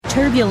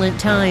Turbulent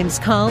times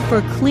call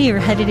for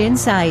clear-headed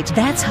insight.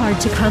 That's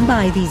hard to come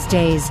by these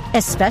days,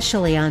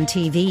 especially on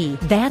TV.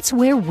 That's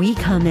where we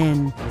come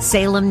in.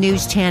 Salem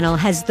News Channel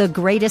has the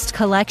greatest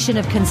collection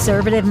of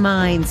conservative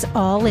minds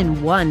all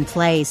in one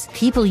place.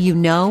 People you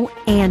know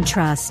and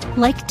trust,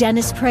 like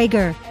Dennis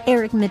Prager,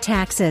 Eric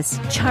Metaxas,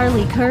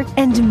 Charlie Kirk,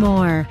 and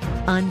more.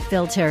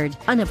 Unfiltered,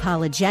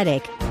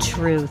 unapologetic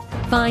truth.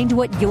 Find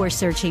what you're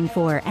searching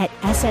for at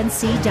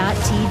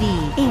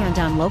snc.tv and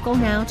on Local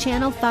Now,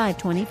 Channel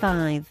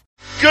 525.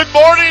 Good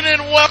morning and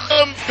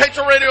welcome.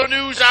 Patriot Radio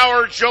News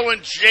Hour. Joe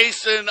and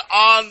Jason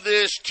on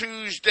this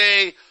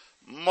Tuesday,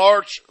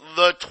 March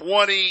the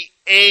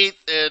 28th.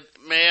 And,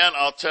 man,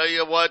 I'll tell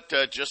you what,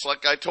 just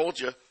like I told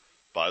you,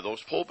 by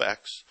those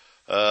pullbacks.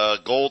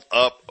 Gold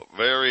up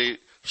very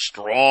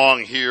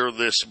strong here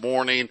this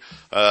morning.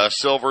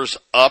 Silver's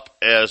up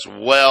as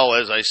well.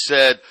 As I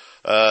said,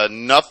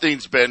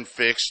 nothing's been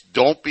fixed.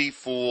 Don't be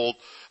fooled.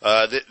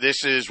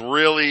 This is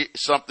really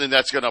something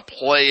that's going to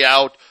play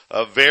out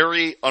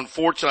very,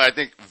 unfortunately, I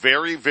think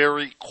very,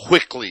 very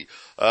quickly.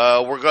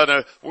 We're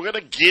gonna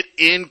get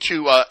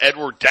into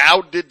Edward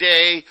Dowd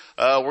today.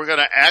 We're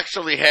gonna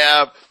actually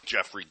have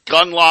Jeffrey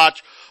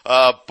Gundlach,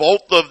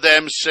 both of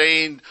them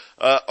saying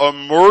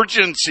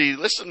emergency.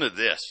 Listen to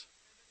this: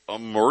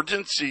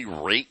 emergency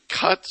rate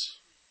cuts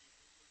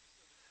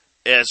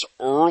as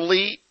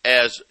early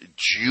as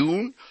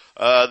June.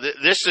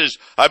 This is,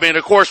 I mean,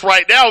 of course,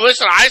 right now,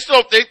 listen, I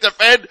still think the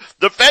Fed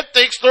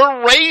thinks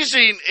they're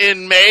raising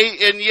in May,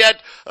 and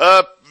yet,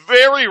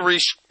 very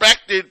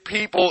respected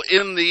people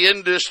in the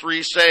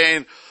industry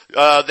saying,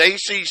 they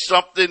see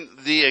something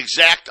the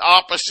exact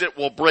opposite.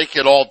 We'll break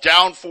it all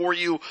down for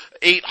you.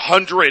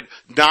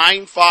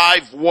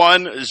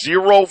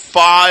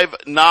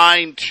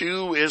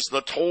 800-951-0592 is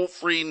the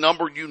toll-free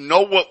number. You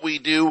know what we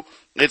do.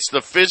 It's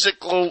the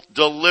physical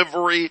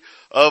delivery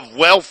of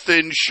wealth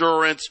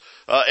insurance.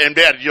 And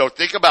man, you know,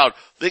 think about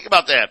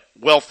that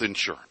wealth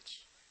insurance.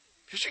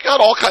 Because you got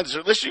all kinds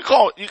of, listen, you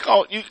can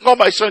call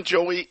my son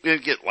Joey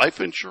and get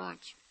life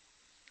insurance.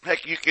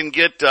 Heck, you can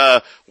get,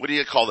 what do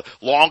you call it?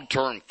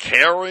 Long-term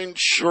care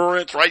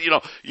insurance, right? You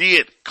know, you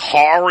get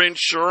car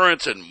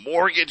insurance and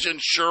mortgage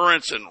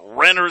insurance and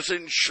renter's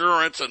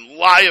insurance and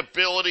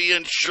liability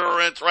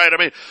insurance, right? I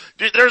mean,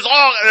 there's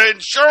all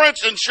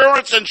insurance.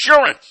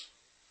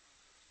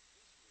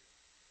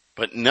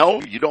 But no,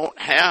 you don't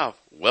have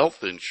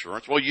wealth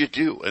insurance. Well, you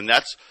do, and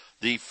that's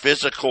the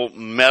physical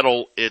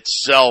metal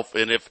itself.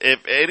 And if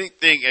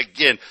anything,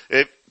 again,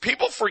 if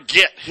people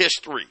forget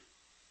history,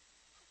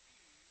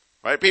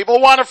 right? People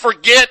want to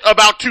forget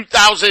about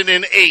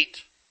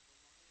 2008.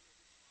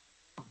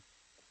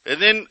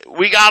 And then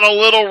we got a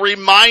little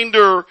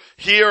reminder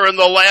here in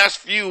the last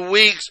few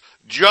weeks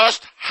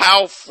just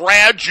how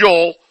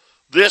fragile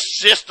this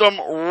system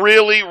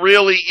really,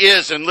 really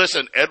is. And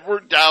listen,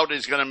 Edward Dowd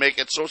is going to make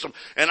it so simple.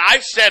 And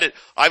I've said it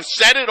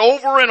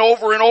over and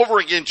over and over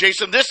again,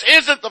 Jason. This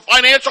isn't the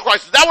financial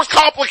crisis. That was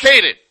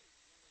complicated.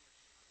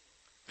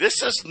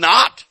 This is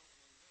not.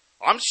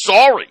 I'm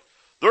sorry.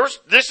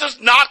 This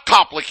is not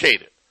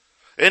complicated.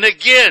 And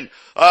again,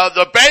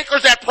 the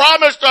bankers that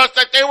promised us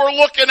that they were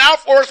looking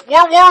out for us,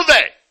 where were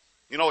they?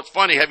 You know, it's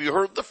funny. Have you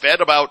heard the Fed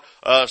about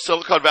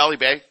Silicon Valley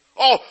Bank?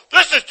 Oh,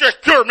 this is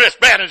just pure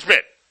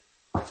mismanagement.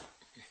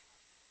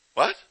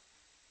 What?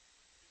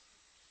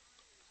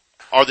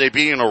 Are they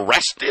being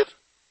arrested?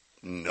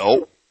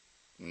 No.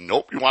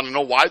 Nope. You want to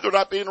know why they're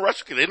not being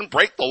arrested? Because they didn't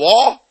break the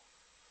law.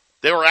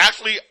 They were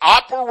actually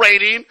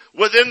operating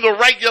within the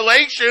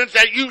regulations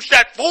that you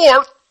set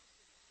forth.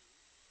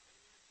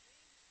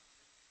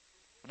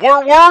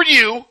 Where were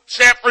you,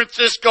 San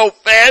Francisco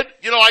Fed?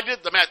 You know, I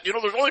did the math. You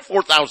know, there's only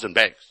 4,000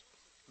 banks.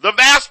 The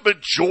vast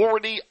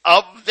majority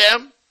of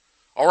them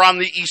are on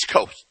the East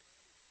Coast.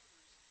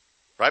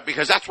 Right?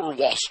 Because that's where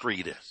Wall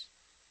Street is.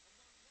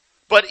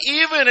 But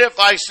even if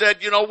I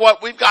said, you know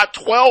what, we've got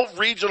 12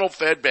 regional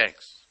Fed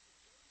banks.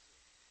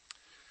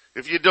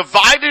 If you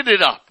divided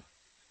it up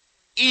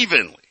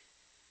evenly,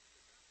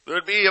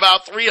 there'd be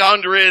about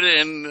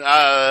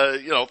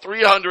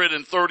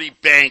 330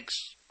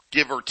 banks,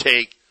 give or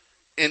take,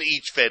 in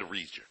each Fed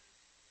region.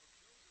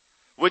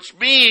 Which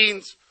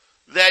means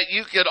that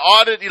you could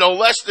audit,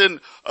 less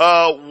than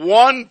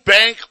one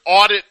bank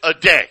audit a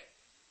day.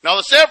 Now,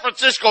 the San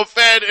Francisco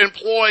Fed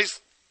employs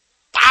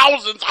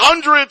thousands,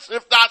 hundreds,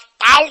 if not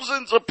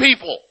thousands of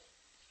people.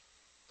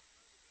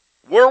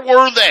 Where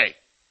were they?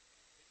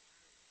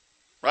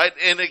 Right?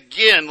 And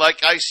again,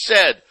 like I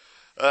said,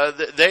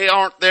 they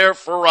aren't there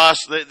for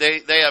us.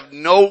 They have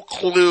no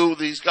clue.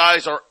 These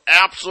guys are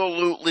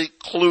absolutely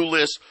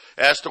clueless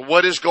as to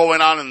what is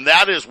going on, and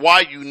that is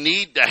why you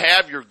need to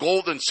have your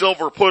gold and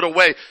silver put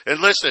away.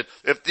 And listen,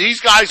 if these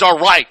guys are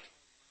right,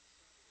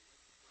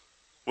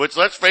 which,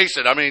 let's face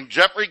it, I mean,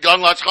 Jeffrey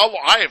Gundlach,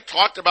 I have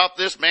talked about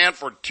this man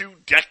for 2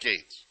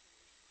 decades.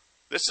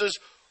 This is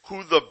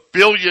who the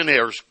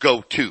billionaires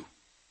go to.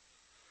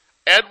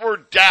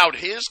 Edward Dowd,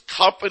 his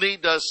company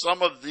does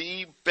some of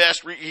the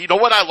best. You know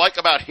what I like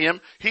about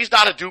him? He's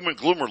not a doom and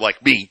gloomer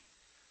like me.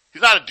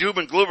 He's not a doom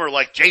and gloomer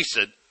like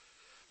Jason.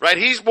 right?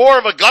 He's more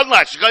of a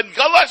Gunlash.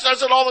 Gunlash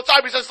says it all the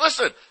time. He says,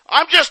 listen,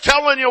 I'm just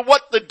telling you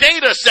what the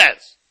data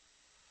says.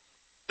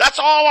 That's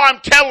all I'm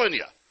telling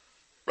you,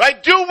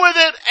 right? Do with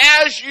it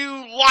as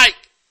you like.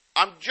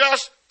 I'm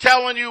just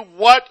telling you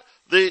what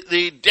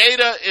the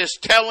data is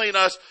telling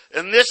us,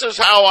 and this is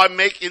how I'm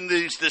making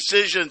these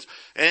decisions.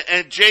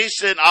 And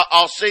Jason,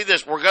 I'll say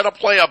this. We're going to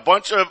play a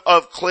bunch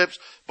of clips,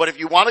 but if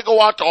you want to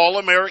go out to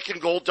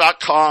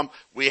allamericangold.com,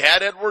 we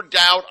had Edward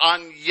Dowd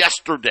on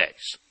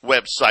yesterday's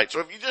website. So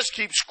if you just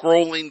keep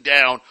scrolling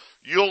down,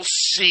 you'll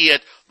see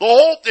it. The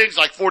whole thing's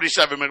like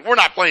 47 minutes. We're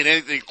not playing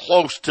anything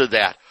close to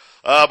that.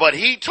 But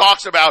he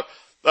talks about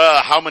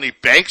how many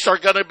banks are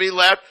going to be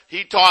left.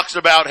 He talks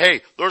about, hey,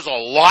 there's a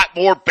lot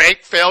more bank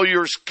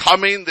failures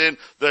coming than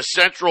the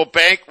central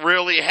bank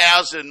really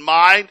has in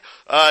mind.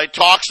 He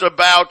talks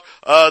about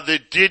the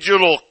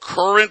digital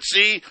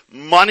currency,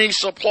 money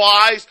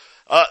supplies,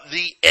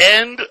 the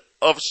end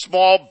of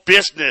small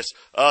business.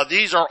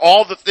 These are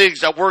all the things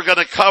that we're going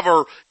to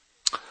cover.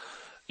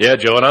 Yeah,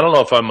 Joe, and I don't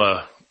know if I'm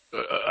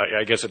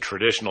I guess a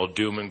traditional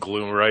doom and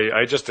gloomer.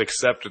 I just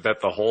accepted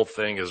that the whole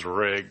thing is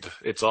rigged.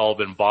 It's all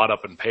been bought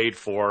up and paid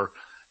for,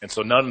 and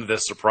so none of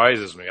this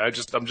surprises me. I'm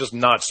just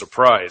not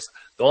surprised.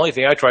 The only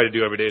thing I try to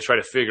do every day is try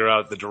to figure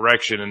out the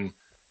direction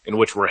in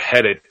which we're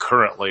headed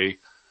currently,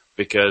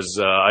 because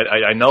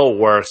I know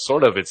where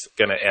sort of it's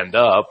going to end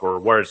up, or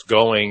where it's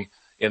going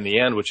in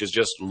the end, which is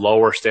just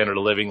lower standard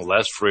of living,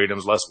 less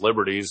freedoms, less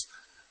liberties.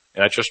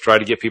 And I just try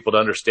to get people to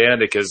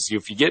understand it, because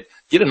if you get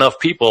enough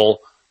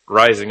people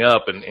rising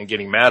up and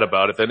getting mad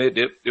about it, then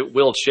it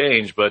will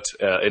change. But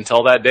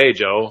until that day,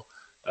 Joe,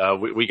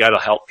 we got to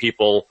help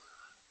people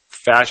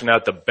fashion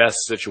out the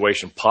best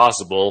situation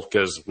possible,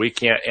 because we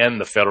can't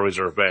end the Federal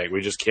Reserve Bank. We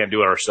just can't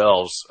do it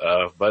ourselves.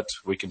 But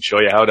we can show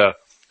you how to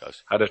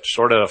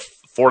sort of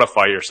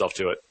fortify yourself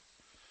to it.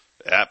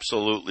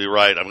 Absolutely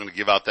right. I'm going to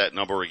give out that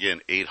number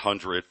again,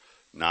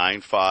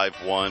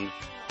 800-951-0592.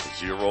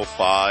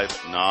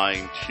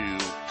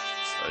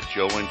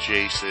 Joe and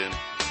Jason,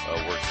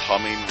 we're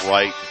coming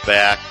right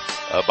back.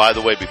 By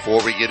the way,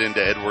 before we get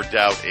into Edward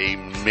Dowd, a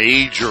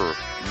major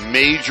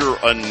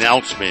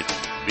announcement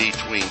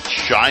between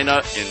China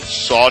and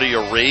Saudi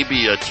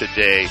Arabia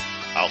today.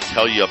 I'll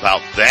tell you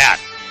about that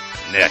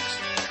next.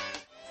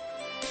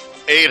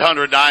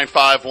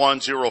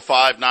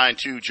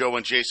 800-951-0592, Joe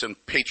and Jason,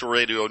 Patriot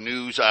Radio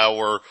News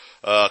Hour.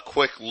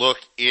 Quick look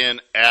in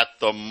at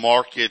the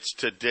markets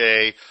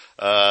today.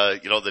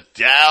 The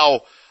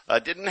Dow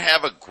didn't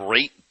have a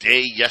great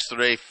day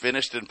yesterday,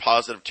 finished in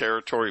positive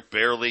territory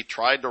barely,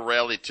 tried to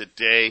rally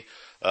today.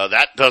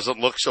 That doesn't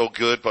look so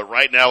good, but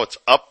right now it's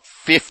up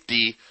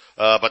 50.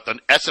 But the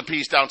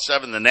S&P's down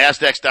 7, the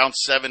Nasdaq's down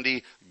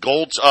 70,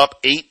 gold's up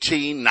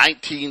 18,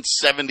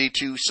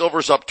 19.72,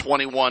 silver's up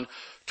 21.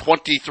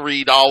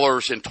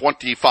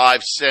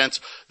 $23.25.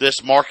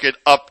 This market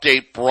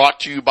update brought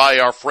to you by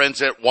our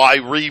friends at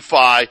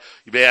YRefi.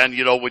 Man,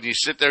 when you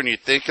sit there and you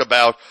think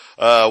about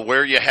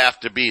where you have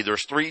to be,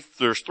 there's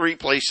three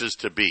places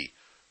to be,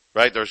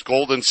 right? There's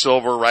gold and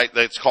silver, right?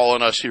 That's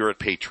calling us here at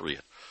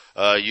Patriot.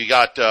 You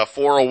got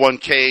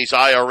 401ks,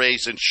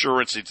 IRAs,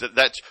 insurance.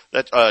 That's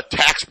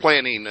tax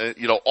planning.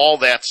 All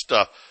that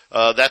stuff.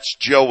 That's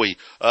Joey.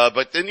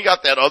 But then you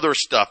got that other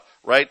stuff,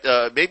 right?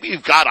 Maybe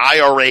you've got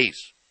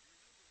IRAs.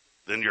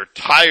 Then you're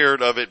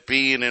tired of it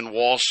being in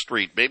Wall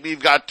Street. Maybe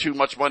you've got too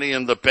much money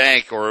in the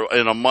bank or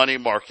in a money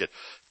market.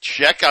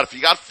 Check out, if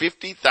you got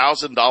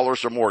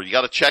 $50,000 or more, you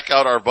got to check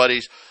out our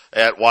buddies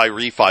at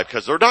YRefi,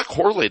 because they're not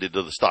correlated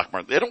to the stock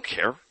market. They don't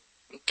care.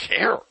 They don't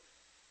care.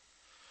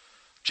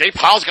 Jay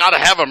Powell's got to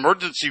have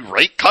emergency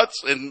rate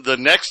cuts in the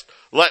next,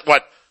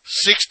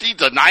 60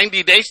 to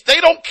 90 days.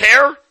 They don't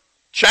care.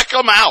 Check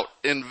them out.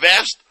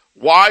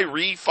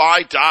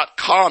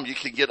 InvestYRefi.com. You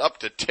can get up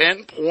to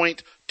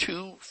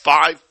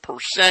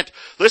 10.25%.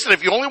 Listen,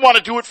 if you only want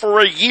to do it for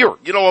a year,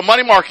 a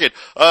money market,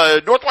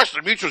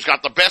 Northwestern Mutual's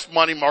got the best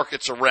money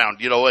markets around,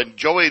 and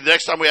Joey, the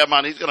next time we have him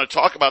on, he's going to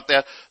talk about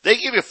that. They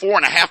give you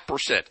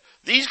 4.5%.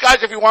 These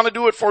guys, if you want to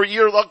do it for a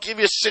year, they'll give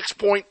you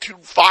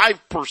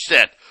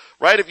 6.25%,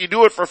 right? If you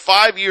do it for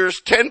 5 years,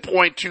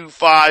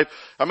 10.25.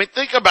 I mean,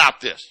 think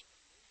about this.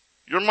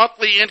 Your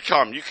monthly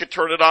income, you can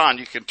turn it on,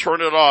 you can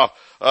turn it off.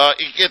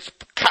 It gets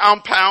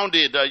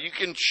compounded. You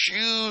can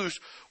choose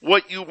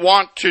what you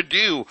want to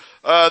do.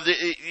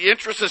 The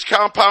interest is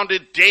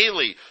compounded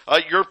daily.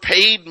 You're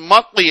paid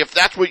monthly if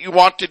that's what you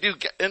want to do.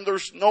 And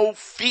there's no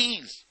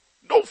fees.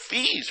 No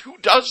fees. Who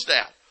does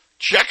that?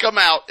 Check them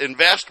out.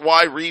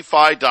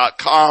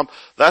 InvestYRefi.com.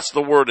 That's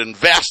the word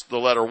invest, the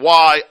letter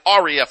Y,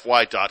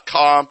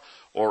 REFY.com,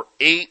 or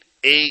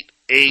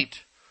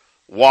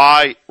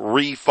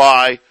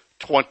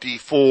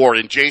 888-YREFI24.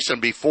 And Jason,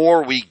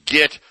 before we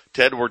get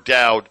to Edward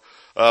Dowd,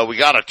 we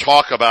got to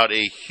talk about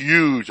a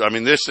huge,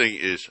 this thing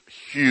is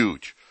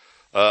huge,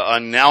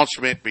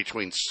 announcement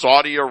between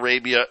Saudi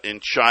Arabia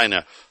and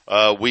China.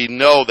 We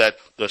know that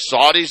the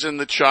Saudis and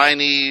the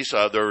Chinese,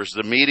 there was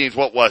the meetings,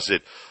 what was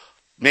it?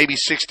 Maybe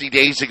 60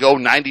 days ago,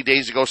 90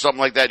 days ago,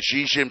 something like that.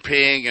 Xi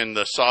Jinping and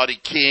the Saudi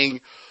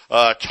king,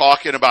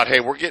 talking about,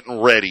 hey, we're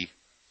getting ready.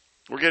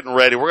 we're getting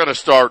ready. We're going to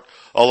start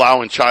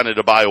allowing China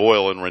to buy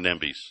oil in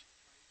renminbis,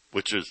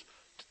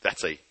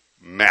 that's a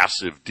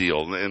massive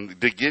deal. And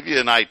to give you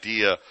an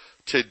idea,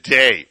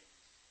 today,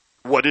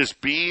 what is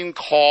being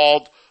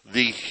called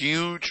the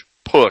huge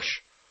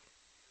push,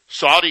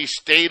 Saudi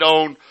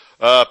state-owned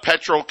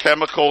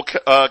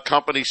petrochemical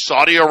company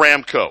Saudi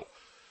Aramco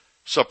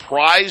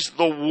surprised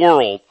the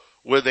world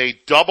with a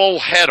double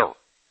header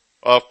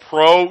of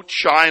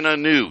pro-China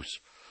news.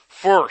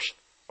 First,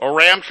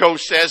 Aramco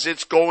says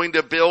it's going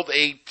to build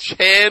a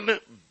 $10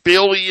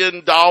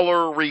 billion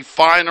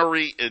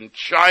refinery in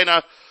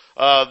China.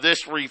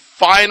 This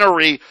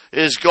refinery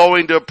is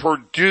going to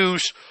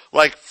produce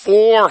like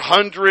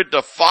 400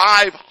 to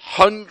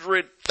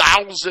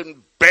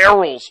 500,000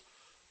 barrels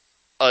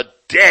a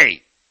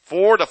day.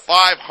 400,000 to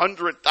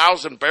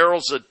 500,000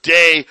 barrels a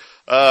day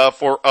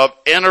of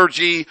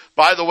energy.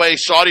 By the way,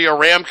 Saudi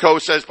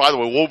Aramco says,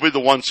 we'll be the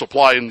one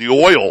supplying the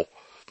oil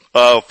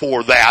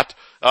for that.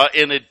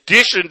 In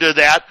addition to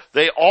that,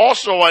 they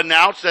also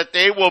announced that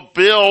they will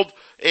build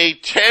a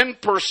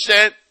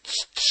 10%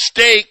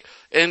 stake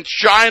in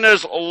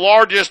China's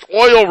largest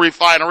oil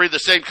refinery, the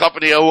same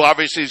company who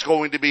obviously is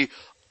going to be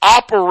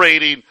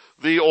operating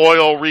the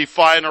oil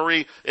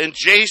refinery. And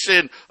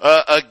Jason,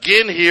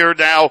 again here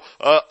now,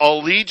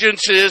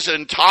 allegiances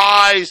and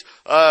ties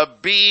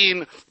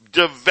being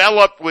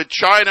developed with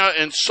China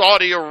and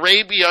Saudi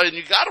Arabia. And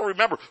you got to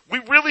remember, we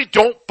really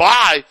don't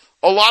buy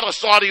a lot of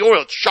Saudi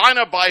oil.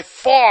 China by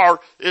far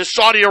is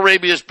Saudi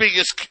Arabia's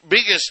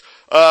biggest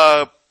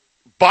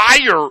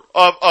buyer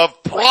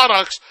of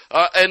products.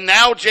 And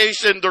now,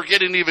 Jason, they're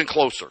getting even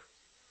closer.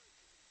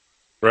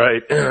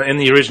 Right. And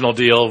the original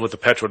deal with the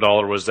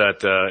petrodollar was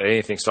that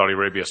anything Saudi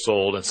Arabia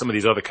sold, and some of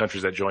these other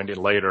countries that joined in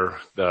later,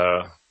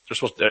 they're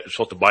supposed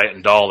to buy it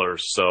in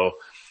dollars. So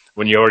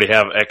when you already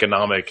have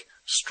economic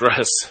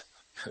stress,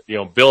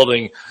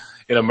 building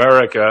in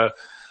America,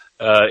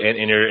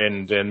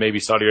 and maybe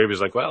Saudi Arabia's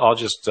like, well,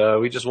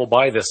 we'll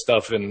buy this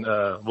stuff and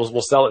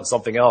we'll sell it in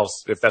something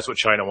else if that's what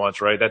China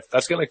wants, right?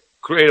 That's going to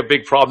create a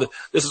big problem.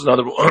 This is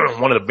another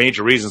one of the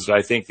major reasons that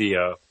I think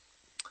the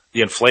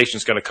inflation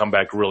is going to come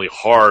back really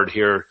hard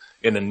here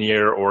in the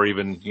near or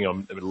even,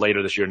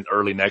 later this year and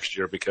early next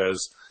year,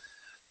 because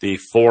the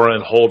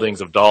foreign holdings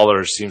of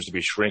dollars seems to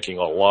be shrinking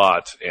a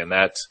lot. And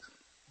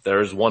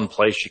there's one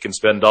place you can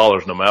spend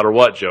dollars no matter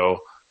what, Joe.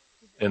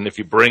 And if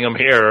you bring them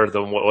here,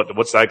 then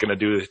what's that going to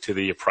do to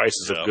the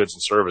prices of goods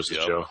and services,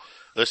 Joe?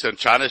 Listen,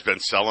 China's been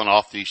selling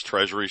off these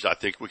treasuries. I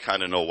think we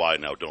kind of know why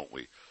now, don't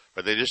we?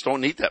 But they just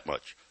don't need that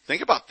much.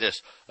 Think about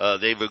this.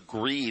 Saudi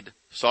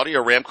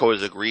Aramco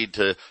has agreed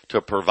to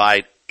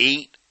provide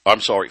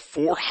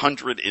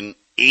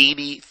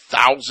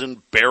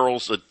 480,000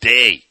 barrels a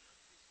day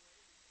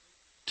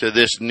to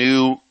this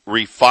new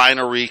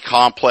refinery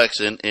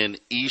complex in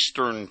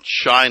eastern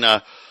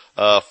China.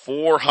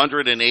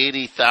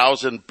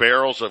 480,000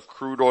 barrels of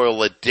crude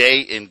oil a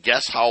day, and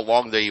guess how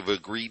long they've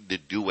agreed to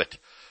do it?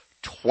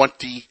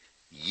 20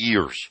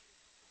 years.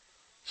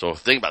 So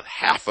think about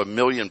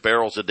 500,000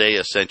 barrels a day,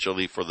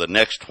 essentially, for the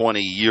next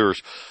 20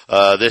 years.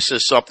 This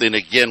is something,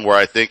 again, where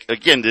I think,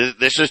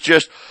 this is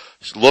just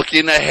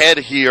looking ahead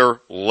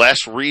here,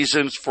 less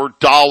reasons for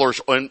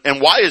dollars.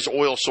 And why is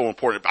oil so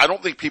important? I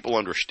don't think people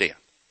understand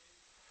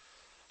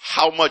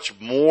how much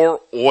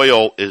more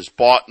oil is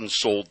bought and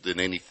sold than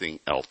anything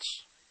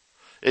else.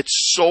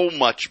 It's so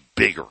much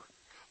bigger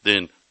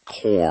than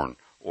corn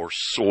or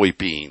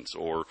soybeans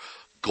or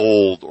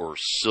gold or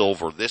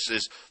silver. This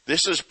is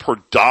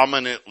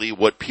predominantly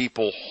what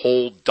people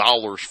hold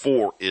dollars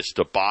for, is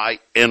to buy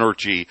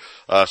energy.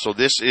 So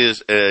this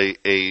is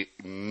a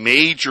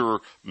major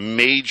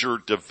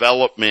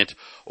development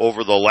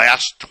over the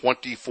last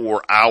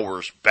 24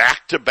 hours.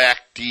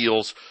 Back-to-back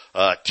deals,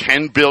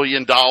 $10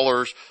 billion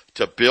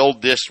to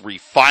build this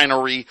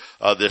refinery.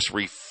 This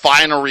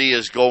refinery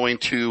is going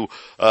to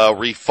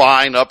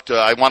refine up to,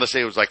 I want to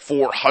say it was like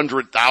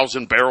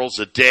 400,000 barrels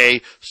a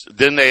day.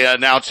 Then they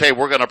announced, hey,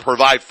 we're going to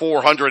provide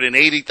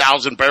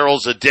 480,000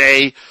 barrels a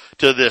day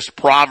to this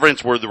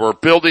province where we're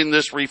building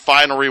this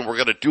refinery, and we're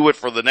going to do it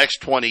for the next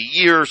 20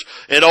 years.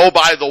 And oh,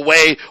 by the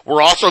way,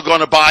 we're also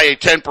going to buy a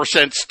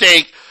 10%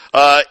 stake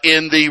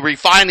in the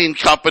refining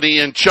company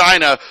in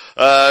China.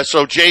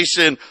 So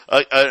Jason,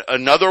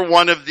 another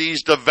one of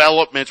these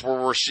developments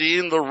where we're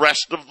seeing the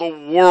rest of the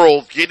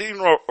world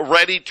getting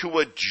ready to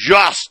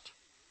adjust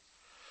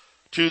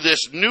to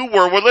this new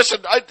world. Well,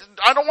 listen, I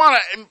don't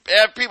want to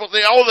have people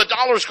say, oh, the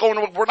dollar's going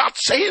to, we're not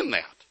saying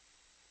that.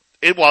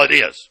 It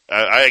is.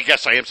 I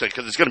guess I am saying,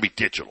 because it's going to be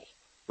digital,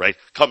 right?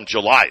 Come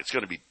July, it's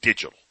going to be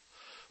digital.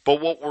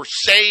 But what we're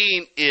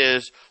saying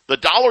is the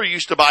dollar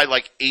used to buy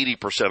like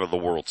 80% of the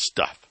world's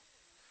stuff.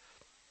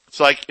 It's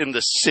like in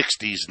the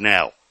 60s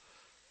now.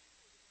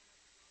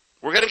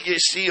 We're going to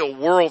see a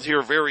world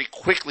here very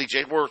quickly,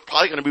 Jay, where it's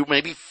probably going to be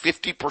maybe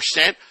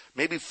 50%,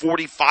 maybe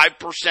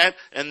 45%,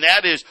 and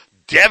that is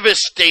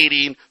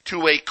devastating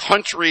to a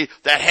country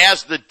that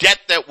has the debt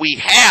that we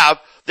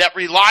have, that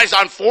relies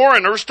on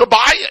foreigners to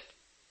buy it.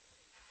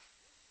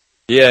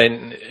 Yeah,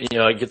 and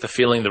I get the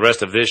feeling the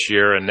rest of this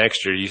year and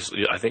next year,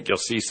 I think you'll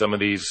see some of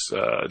these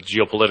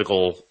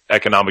geopolitical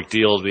economic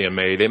deals being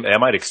made. They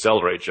might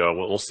accelerate, Joe.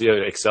 We'll see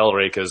it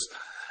accelerate because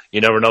you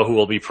never know who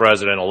will be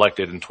president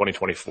elected in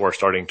 2024,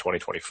 starting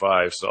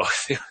 2025. So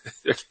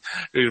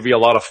there'll be a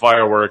lot of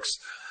fireworks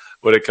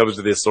when it comes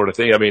to this sort of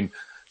thing. I mean,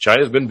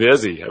 China's been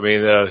busy. I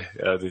mean, I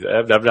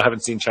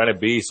haven't seen China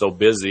be so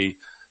busy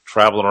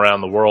traveling around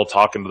the world,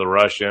 talking to the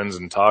Russians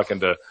and talking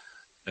to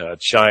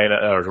China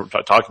or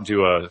talking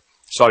to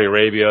Saudi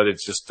Arabia.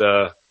 It's just,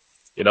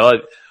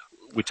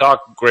 we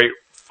talk great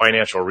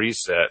financial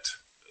reset.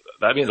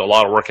 That means a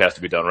lot of work has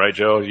to be done, right,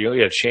 Joe? You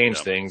got to change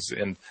things.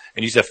 And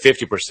you said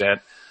 50%.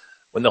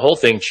 When the whole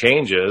thing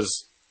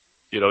changes,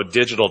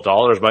 digital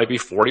dollars might be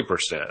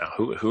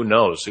 40%. Who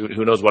knows?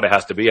 Who knows what it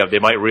has to be? They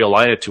might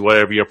realign it to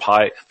whatever your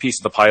piece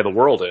of the pie of the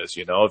world is.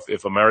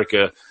 If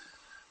America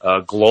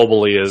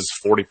globally is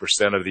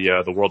 40% of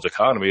the world's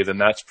economy, then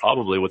that's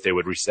probably what they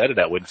would reset it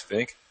at, wouldn't you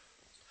think?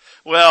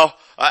 Well,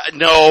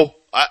 no,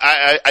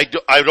 I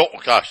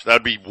don't. Gosh,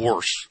 that'd be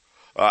worse.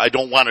 I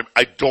don't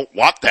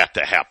want that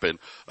to happen.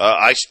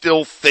 I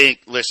still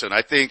think. Listen,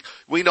 I think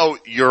we know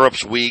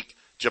Europe's weak,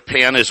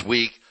 Japan is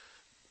weak,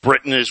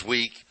 Britain is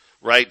weak,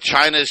 right?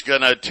 China's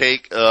gonna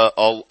take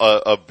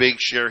a big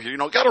share here.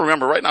 Got to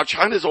remember, right now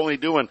China's only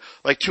doing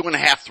like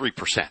 2.5%,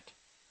 3%.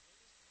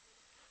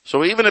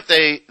 So even if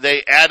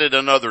they added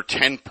another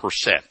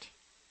 10%,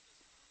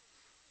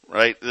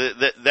 right?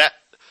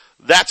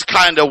 That's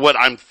kind of what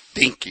I'm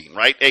thinking,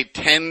 right? A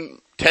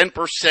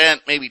 10%,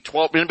 maybe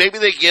 12, maybe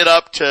they get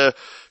up to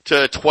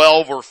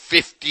 12 or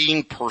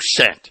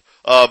 15%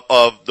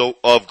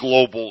 of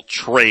global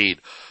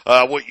trade.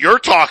 What you're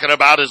talking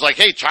about is like,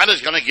 hey,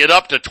 China's going to get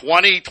up to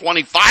 20,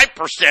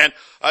 25%.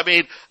 I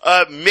mean,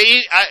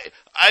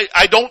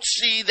 I don't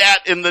see that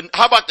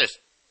how about this?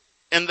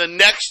 In the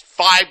next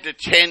 5 to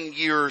 10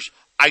 years,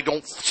 I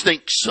don't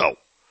think so.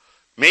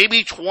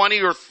 Maybe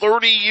 20 or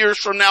 30 years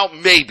from now,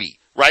 maybe.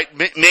 Right?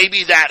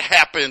 Maybe that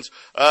happens,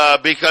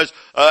 because,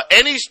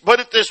 put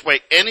it this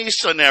way, any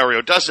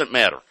scenario, doesn't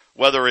matter.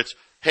 Whether it's,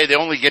 hey, they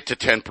only get to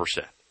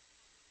 10%.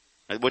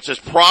 Which is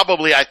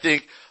probably, I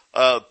think,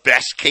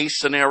 best case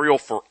scenario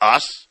for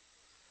us.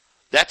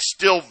 That's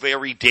still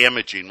very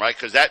damaging, right?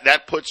 Because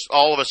that puts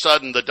all of a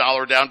sudden the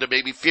dollar down to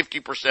maybe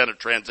 50% of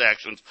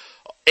transactions.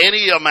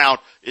 Any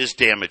amount is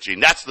damaging.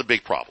 That's the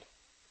big problem.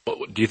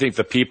 Do you think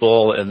the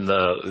people and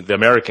the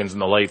Americans in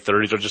the late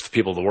 30s, or just the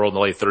people of the world in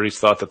the late 30s,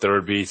 thought that there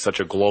would be such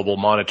a global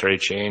monetary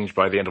change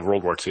by the end of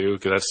World War II?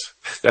 Because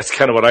that's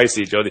kind of what I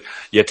see, Joe.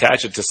 You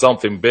attach it to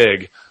something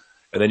big,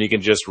 and then you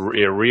can just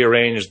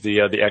rearrange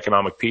the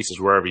economic pieces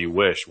wherever you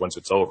wish once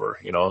it's over.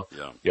 Yeah.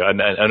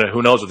 And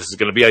who knows what this is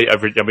going to be?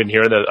 I've been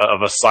hearing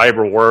of a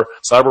cyber war.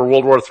 Cyber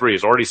World War III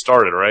has already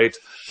started, right?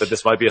 That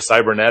this might be a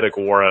cybernetic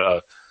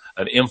war,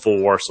 an info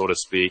war, so to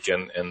speak,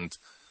 and.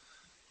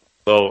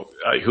 So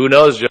who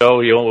knows,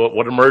 Joe?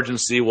 What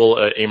emergency will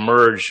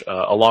emerge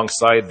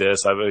alongside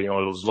this? I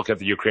was looking at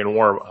the Ukraine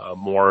war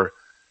more,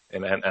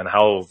 and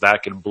how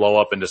that can blow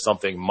up into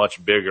something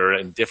much bigger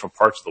in different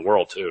parts of the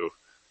world too.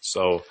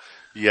 So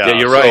yeah,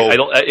 you're right.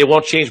 It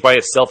won't change by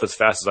itself as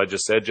fast as I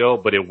just said, Joe,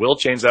 but it will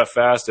change that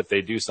fast if they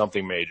do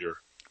something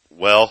major.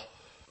 Well,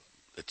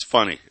 it's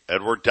funny.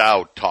 Edward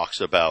Dowd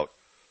talks about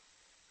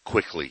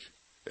quickly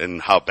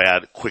and how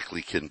bad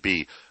quickly can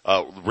be.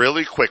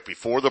 Really quick,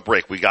 before the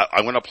break,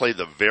 I'm going to play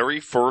the very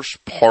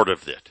first part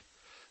of it.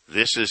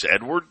 This is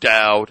Edward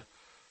Dowd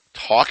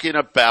talking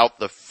about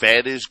the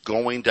Fed is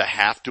going to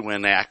have to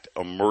enact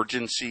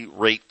emergency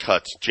rate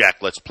cuts.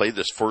 Jack, let's play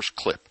this first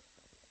clip.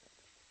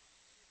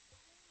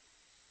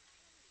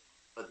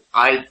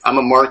 I'm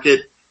a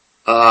market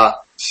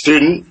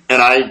student,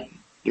 and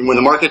when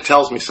the market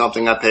tells me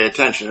something, I pay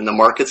attention. And the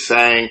market's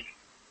saying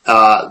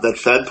that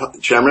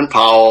Fed Chairman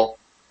Powell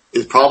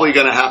is probably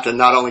going to have to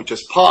not only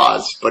just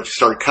pause, but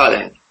start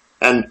cutting.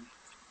 And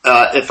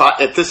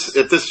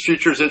if this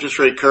futures interest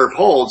rate curve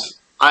holds,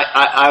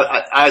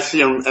 I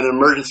see an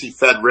emergency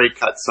Fed rate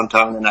cut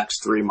sometime in the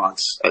next 3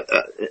 months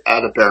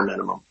at a bare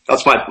minimum.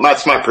 That's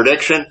my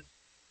prediction.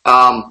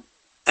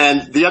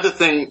 And the other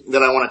thing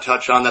that I want to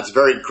touch on that's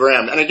very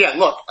grim. And again,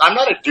 look, I'm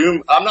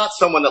not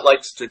someone that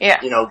likes to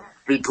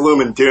be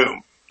gloom and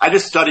doom. I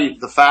just study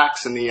the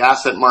facts and the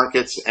asset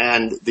markets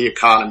and the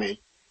economy.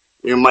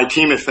 My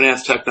team at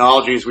Finance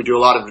Technologies, we do a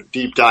lot of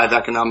deep dive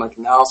economic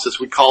analysis.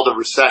 We called a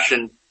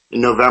recession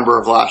in November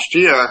of last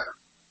year.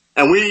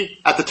 And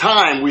at the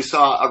time, we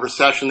saw a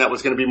recession that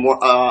was going to be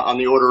more on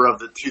the order of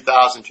the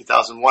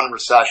 2000-2001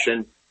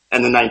 recession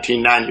and the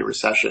 1990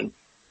 recession.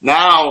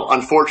 Now,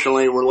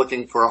 unfortunately, we're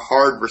looking for a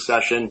hard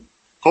recession.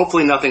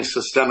 Hopefully nothing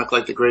systemic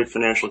like the great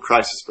financial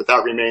crisis, but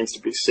that remains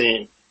to be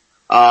seen.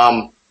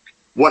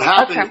 What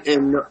happened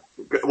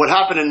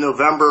in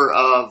November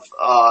of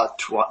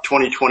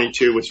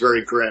 2022 was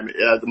very grim.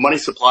 The money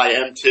supply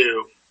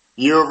M2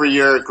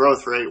 year-over-year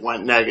growth rate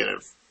went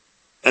negative.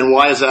 And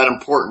why is that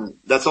important?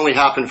 That's only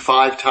happened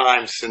 5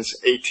 times since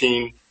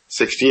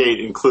 1868,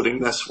 including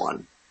this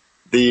one.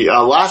 The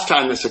last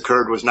time this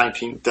occurred was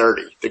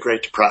 1930, the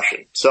Great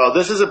Depression. So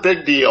this is a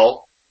big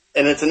deal.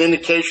 and it's an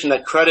indication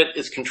that credit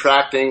is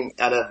contracting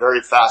at a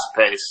very fast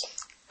pace.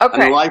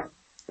 Okay.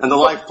 And the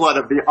lifeblood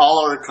of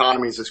all our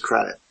economies is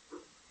credit.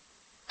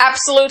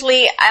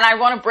 Absolutely. And I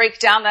want to break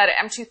down that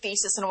M2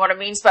 thesis and what it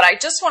means, but I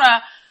just want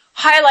to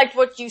highlight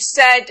what you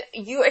said.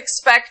 You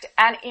expect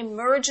an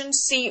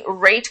emergency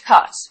rate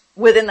cut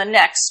within the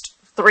next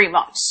 3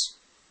 months.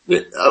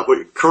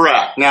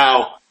 Correct.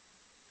 Now,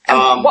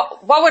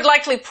 what would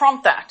likely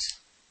prompt that?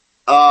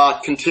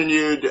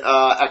 Continued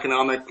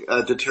economic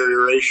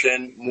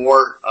deterioration,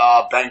 more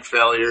bank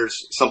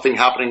failures, something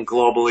happening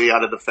globally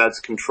out of the Fed's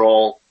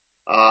control,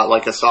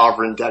 like a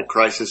sovereign debt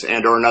crisis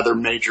and or another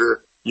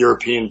major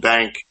European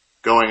bank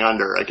going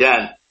under.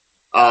 Again,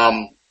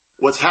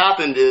 what's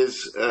happened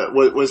is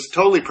was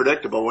totally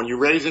predictable. When you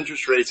raise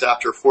interest rates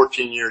after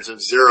 14 years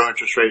of zero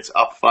interest rates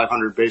up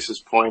 500 basis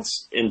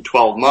points in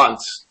 12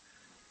 months,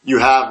 you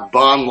have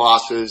bond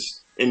losses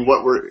in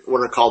what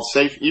are called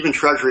safe. Even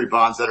Treasury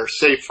bonds that are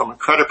safe from a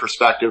credit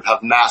perspective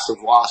have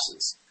massive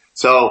losses.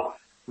 So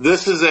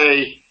this is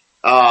a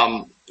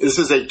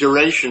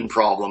duration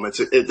problem.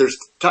 There's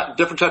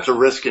different types of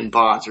risk in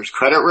bonds. There's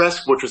credit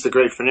risk, which was the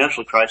great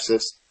financial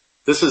crisis.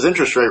 This is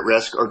interest rate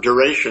risk or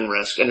duration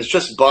risk, and it's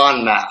just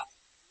bond math.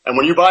 And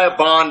when you buy a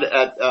bond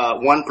at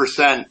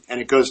 1% and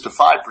it goes to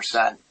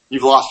 5%,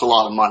 you've lost a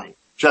lot of money.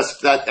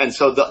 Just that, and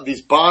so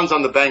these bonds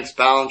on the bank's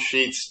balance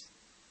sheets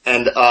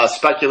and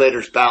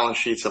speculators' balance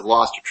sheets have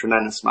lost a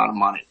tremendous amount of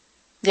money.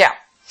 Yeah,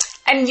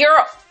 and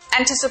you're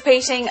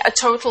anticipating a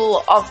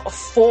total of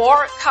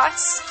 4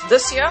 cuts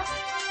this year?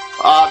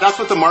 That's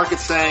what the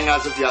market's saying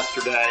as of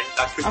yesterday.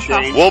 That could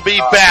change. We'll be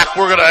back.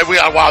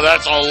 Wow,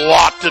 that's a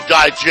lot to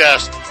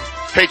digest.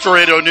 Patriot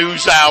Radio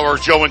News Hour.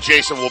 Joe and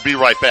Jason will be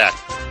right back.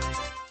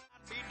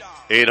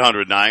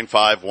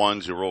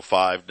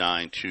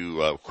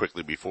 800-951-0592.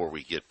 Quickly before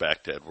we get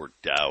back to Edward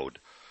Dowd.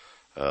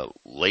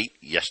 Late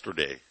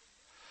yesterday,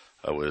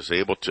 I was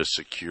able to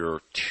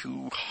secure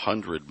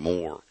 200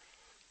 more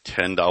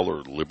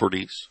 $10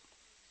 liberties.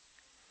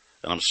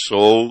 And I'm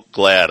so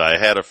glad. I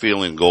had a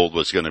feeling gold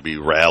was going to be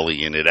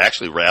rallying. It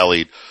actually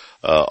rallied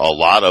a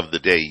lot of the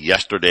day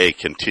yesterday,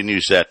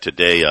 continues that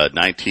today,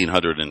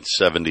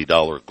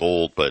 $1,970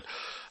 gold. But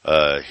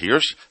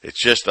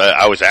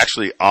I was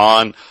actually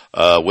on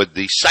with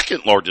the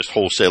second largest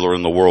wholesaler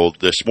in the world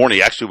this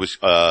morning. I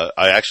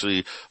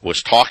actually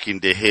was talking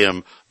to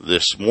him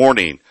this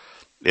morning,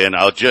 and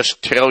I'll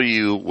just tell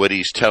you what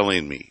he's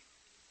telling me.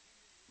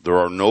 There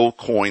are no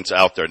coins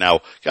out there. Now,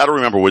 got to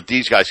remember what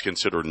these guys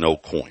consider no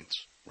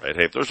coins, right?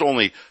 Hey, if there's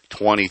only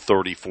 20,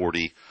 30,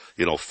 40,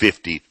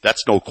 50,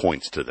 that's no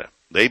coins to them.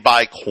 They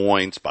buy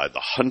coins by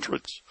the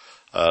hundreds.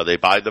 They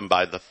buy them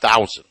by the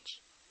thousands,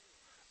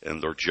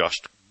 and they're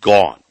just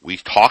gone. We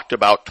talked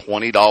about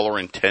 $20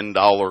 and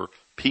 $10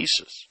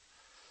 pieces.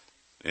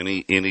 And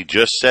he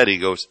just said, he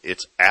goes,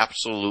 it's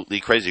absolutely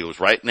crazy. He goes,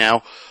 right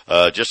now,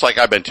 just like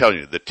I've been telling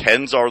you, the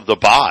 10s are the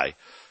buy.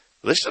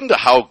 Listen to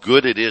how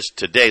good it is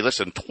today.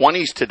 Listen,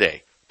 20s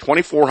today,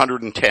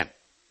 2,410.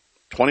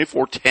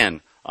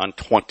 2,410 on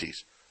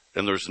 20s.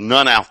 And there's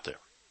none out there.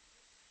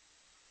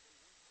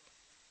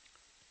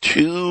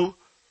 2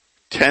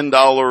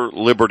 $10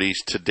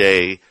 liberties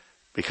today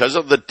because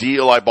of the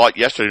deal I bought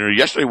yesterday.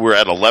 Yesterday we were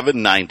at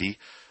 $11.90.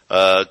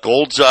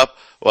 Gold's up,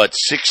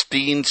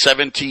 $16,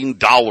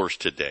 $17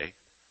 today.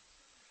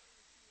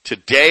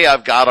 Today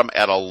I've got them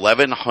at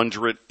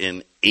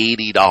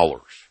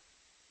 $1,180.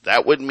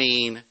 That would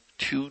mean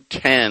 2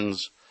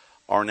 10s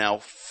are now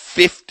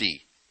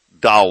 $50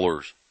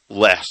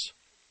 less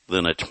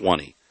than a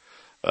 20.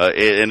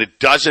 And it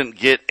doesn't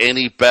get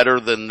any better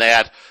than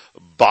that.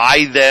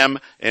 Buy them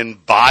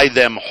and buy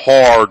them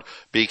hard,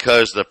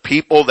 because the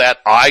people that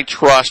I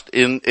trust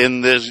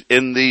in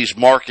these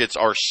markets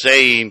are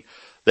saying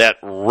that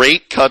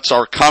rate cuts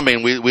are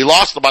coming. We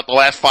lost about the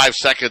last 5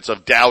 seconds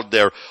of Dowd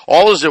there.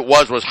 All as it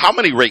was how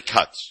many rate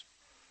cuts?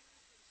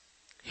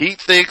 He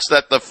thinks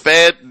that the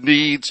Fed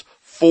needs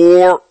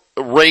 4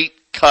 rate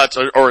cuts,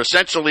 or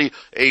essentially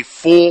a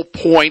full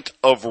point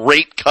of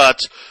rate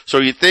cuts. So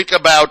you think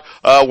about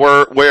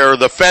where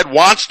the Fed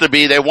wants to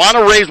be. They want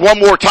to raise one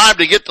more time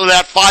to get to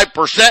that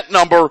 5%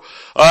 number,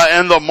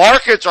 and the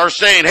markets are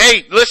saying,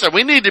 hey, listen,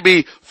 we need to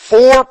be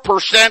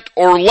 4%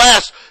 or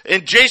less.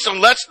 And Jason,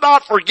 let's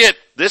not forget,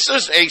 this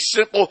is a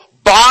simple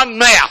bond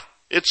math.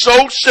 It's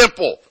so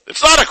simple.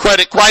 It's not a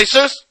credit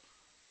crisis.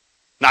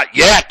 Not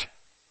yet.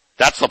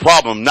 That's the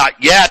problem.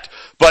 Not yet.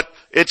 But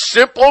it's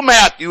simple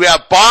math. You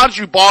have bonds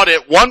you bought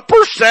at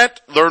 1%.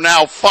 They're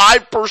now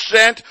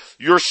 5%.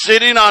 You're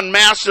sitting on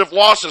massive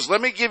losses.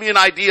 Let me give you an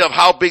idea of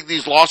how big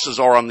these losses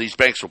are on these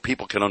banks so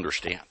people can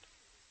understand.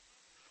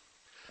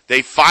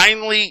 They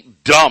finally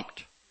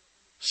dumped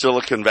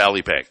Silicon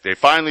Valley Bank. The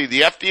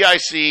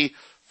FDIC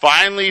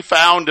finally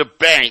found a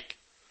bank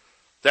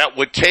that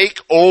would take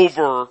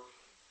over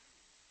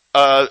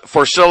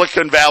for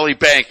Silicon Valley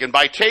Bank. And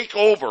by take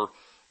over,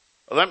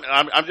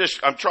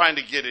 I'm trying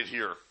to get it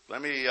here.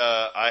 Let me,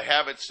 I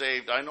have it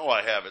saved. I know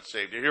I have it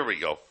saved. Here we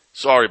go.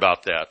 Sorry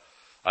about that.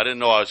 I didn't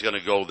know I was going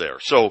to go there.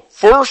 So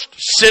First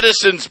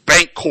Citizens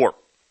Bank Corp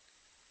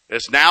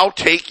is now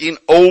taking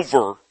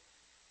over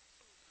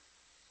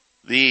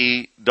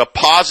the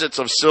deposits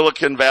of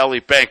Silicon Valley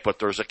Bank, but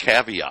there's a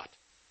caveat.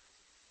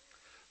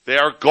 They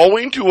are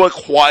going to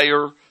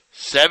acquire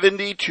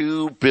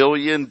 $72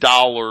 billion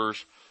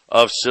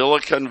of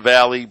Silicon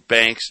Valley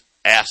Bank's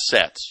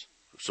assets.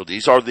 So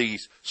these are the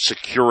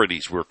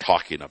securities we're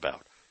talking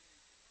about.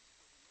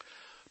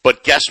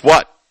 But guess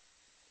what?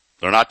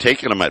 They're not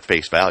taking them at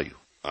face value.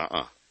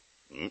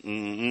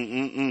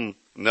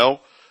 No.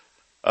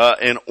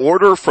 In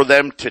order for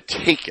them to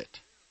take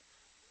it,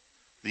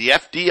 the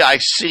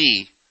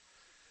FDIC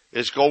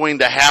is going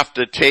to have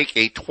to take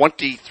a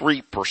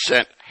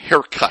 23%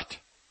 haircut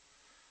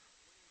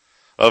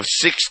of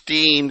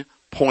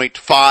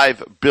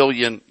 $16.5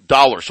 billion.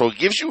 So it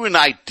gives you an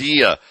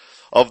idea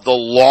of the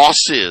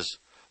losses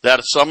that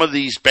some of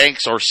these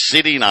banks are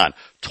sitting on.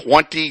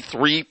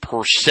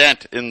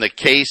 23% in the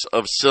case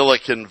of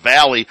Silicon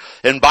Valley.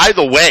 And by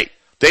the way,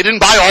 they didn't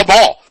buy all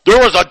ball. There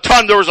was a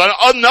ton. There was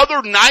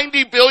another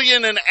 $90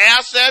 billion in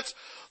assets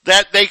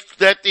that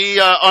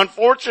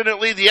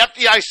unfortunately the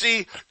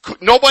FDIC,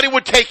 nobody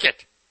would take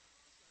it.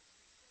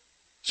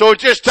 So it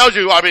just tells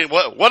you, I mean,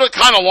 what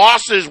kind of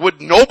losses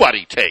would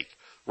nobody take,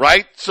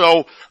 right?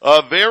 So,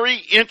 very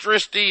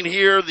interesting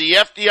here. The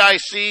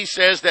FDIC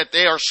says that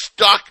they are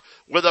stuck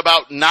with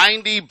about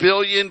 $90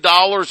 billion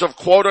of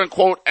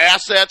quote-unquote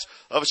assets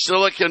of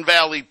Silicon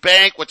Valley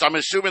Bank, which I'm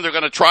assuming they're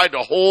going to try to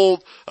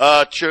hold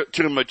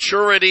to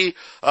maturity.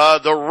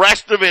 The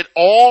rest of it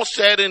all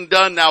said and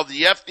done. Now,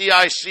 the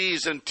FDIC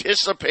is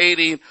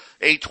anticipating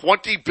a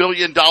 $20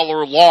 billion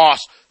loss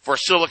for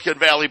Silicon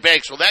Valley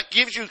Bank. So that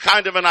gives you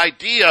kind of an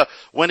idea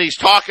when he's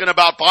talking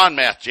about bond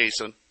math,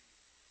 Jason.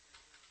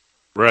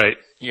 Right.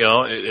 You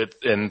know,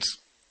 and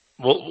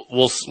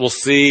we'll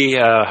see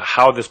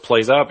how this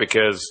plays out,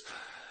 because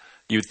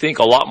you'd think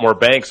a lot more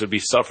banks would be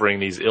suffering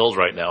these ills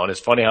right now. And it's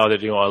funny how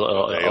that, you know,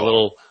 a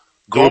little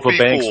group of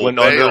banks went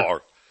under.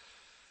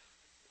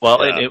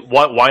 Well, yeah.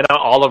 Why not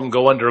all of them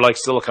go under like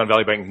Silicon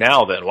Valley Bank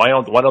now then? Why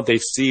don't they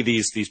see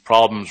these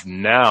problems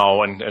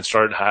now and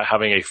start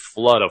having a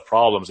flood of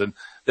problems? And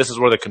this is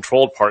where the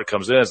controlled part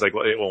comes in. It's like,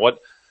 well,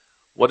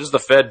 what is the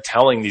Fed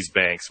telling these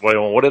banks?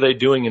 What are they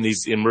doing in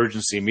these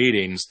emergency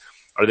meetings?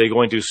 Are they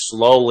going to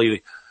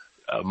slowly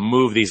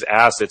move these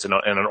assets in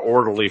an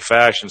orderly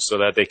fashion so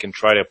that they can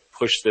try to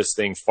push this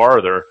thing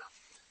farther?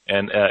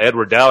 And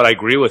Edward Dowd, I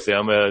agree with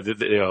him.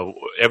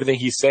 Everything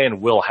he's saying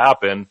will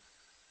happen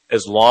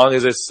as long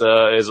as it's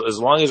as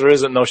long as there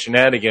isn't no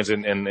shenanigans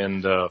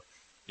and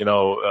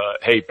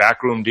hey,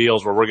 backroom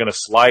deals where we're going to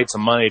slide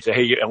some money to,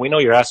 hey, and we know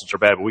your assets are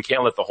bad, but we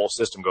can't let the whole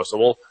system go.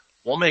 So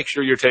we'll make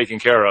sure you're taken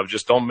care of.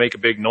 Just don't make a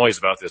big noise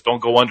about this.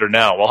 Don't go under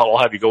now. We'll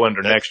have you go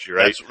under next year.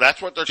 Right?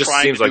 That's what they're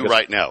trying to do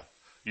right now.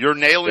 You're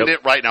nailing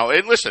it right now.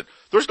 And listen,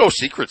 there's no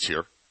secrets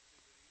here.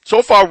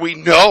 So far, we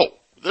know.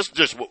 This is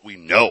just what we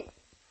know.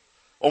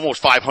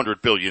 Almost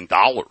 $500 billion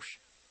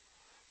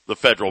the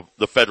Federal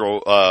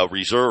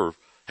Reserve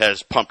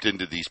has pumped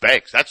into these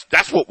banks.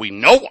 That's what we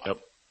know of. Yep.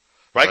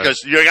 Right?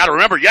 Because you got to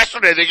remember,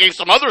 yesterday they gave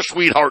some other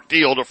sweetheart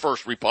deal to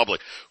First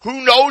Republic.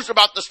 Who knows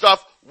about the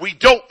stuff we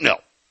don't know?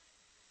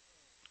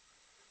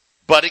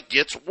 But it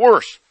gets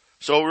worse.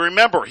 So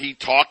remember, he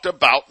talked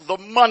about the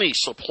money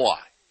supply.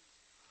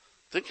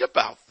 Think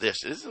about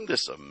this. Isn't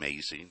this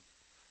amazing?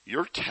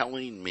 You're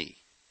telling me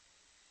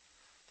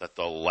that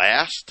the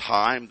last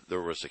time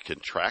there was a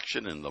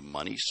contraction in the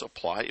money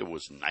supply, it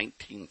was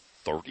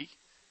 1930?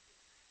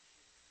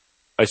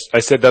 I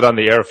said that on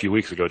the air a few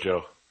weeks ago,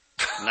 Joe.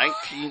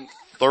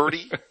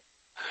 1930?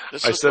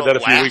 I said that a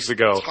few weeks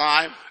ago.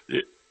 Time,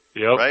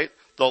 yep. Right?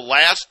 The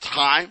last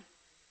time.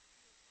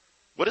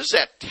 What does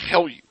that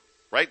tell you?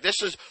 Right?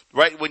 This is,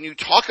 right, when you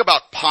talk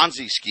about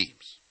Ponzi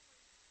schemes.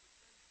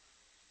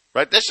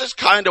 Right? This is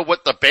kind of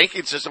what the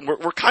banking system,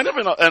 we're kind of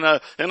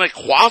in a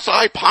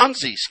quasi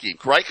Ponzi scheme,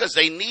 right? Because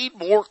they need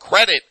more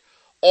credit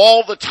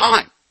all the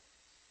time.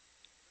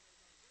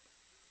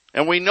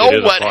 And we know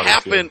what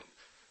happened,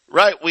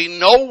 right? We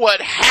know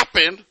what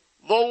happened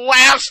the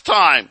last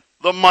time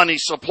the money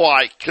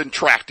supply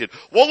contracted.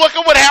 Well, look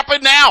at what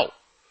happened now.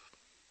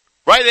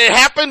 Right? It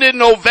happened in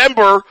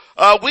November.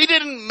 We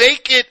didn't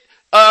make it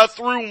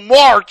through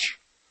March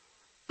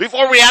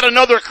before we had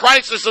another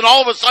crisis, and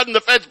all of a sudden the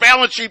Fed's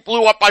balance sheet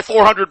blew up by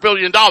 $400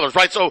 billion,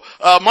 right? So,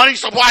 money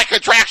supply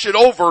contraction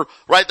over,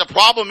 right? The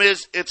problem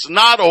is it's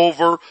not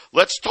over.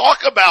 Let's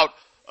talk about,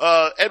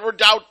 Edward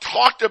Dowd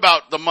talked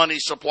about the money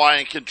supply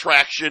and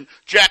contraction.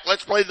 Jack,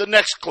 let's play the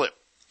next clip.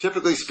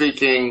 Typically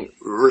speaking,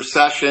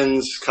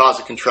 recessions cause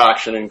a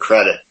contraction in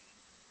credit.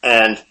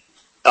 And,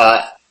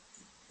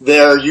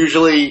 they're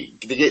usually,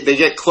 they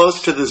get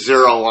close to the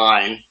zero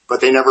line, but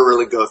they never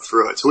really go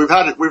through it. So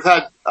we've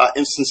had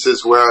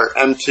instances where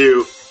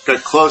M2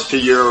 got close to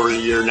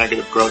year-over-year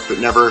negative growth, but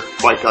never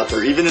quite got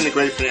there. Even in the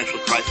great financial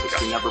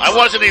crisis, we never. I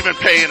wasn't even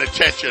paying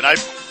attention. I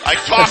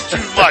talked too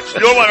much.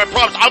 You know what? I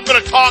promise I'm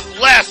going to talk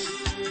less.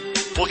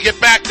 We'll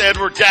get back to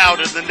Edward Dowd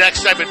in the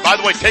next segment. By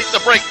the way, take the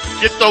break.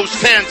 Get those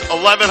 10s,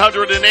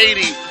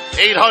 1180,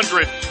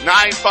 800,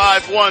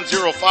 951,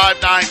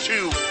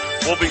 0592.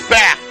 We'll be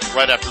back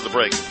right after the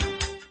break.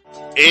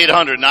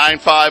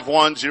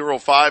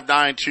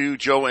 800-951-0592.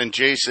 Joe and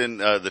Jason,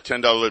 the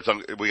 $10 lips.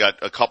 We got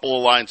a couple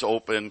of lines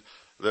open.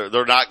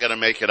 They're not going to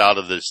make it out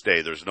of this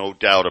day. There's no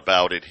doubt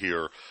about it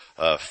here.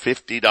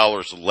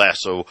 $50 less.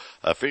 So,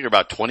 figure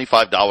about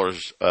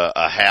 $25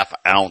 a half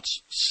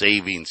ounce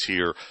savings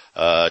here.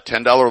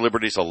 $10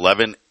 Liberty's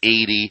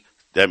 $11.80.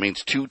 That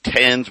means 2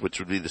 10s, which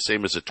would be the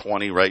same as a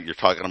 20, right? You're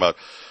talking about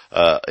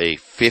a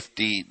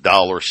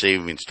 $50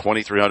 savings,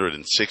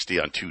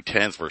 $2,360 on 2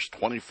 10s versus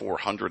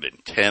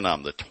 $2,410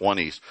 on the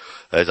 20s.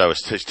 As I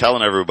was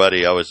telling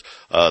everybody, I was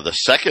the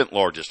second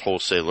largest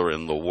wholesaler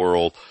in the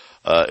world.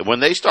 When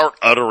they start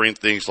uttering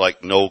things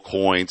like no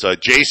coins,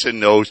 Jason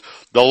knows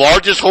the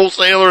largest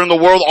wholesaler in the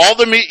world. All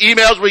the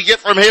emails we get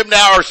from him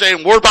now are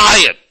saying we're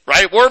buying,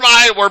 right? We're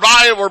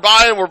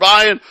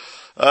buying.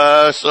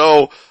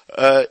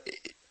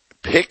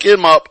 Pick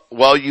him up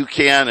while you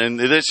can, and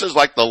this is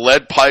like the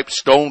lead pipe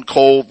stone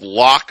cold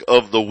lock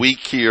of the week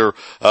here.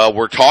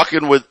 We're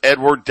talking with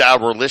Edward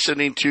Dowd. We're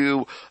listening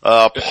to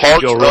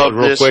parts Joe, of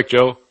real this. Quick,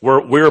 Joe,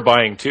 we're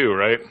buying too,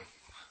 right?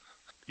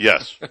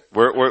 Yes,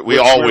 we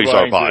always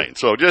are buying.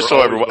 So just so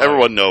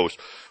everyone knows,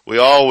 we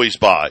always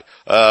buy.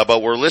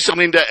 But we're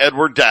listening to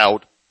Edward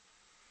Dowd,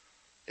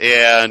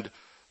 and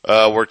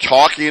we're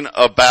talking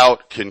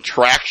about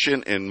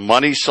contraction in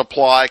money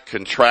supply,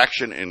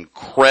 contraction in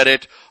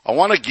credit. I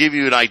want to give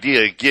you an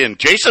idea. Again,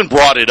 Jason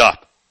brought it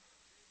up.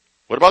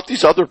 What about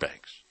these other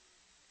banks?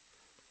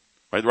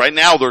 Right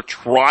now, they're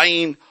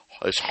trying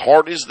as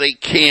hard as they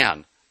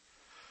can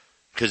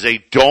because they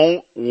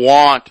don't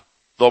want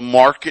the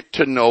market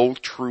to know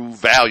true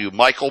value.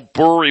 Michael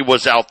Burry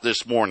was out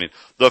this morning.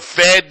 The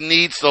Fed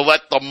needs to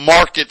let the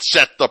market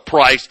set the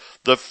price.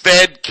 The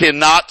Fed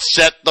cannot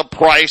set the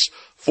price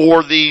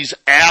for these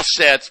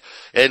assets.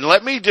 And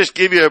let me just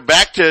give you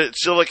back to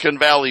Silicon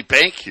Valley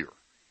Bank here.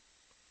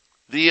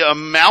 The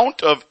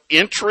amount of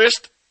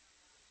interest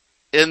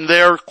in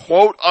their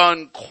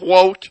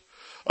quote-unquote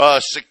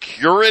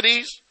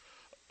securities,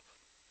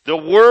 the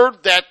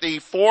word that the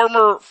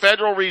former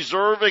Federal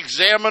Reserve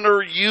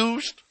examiner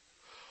used,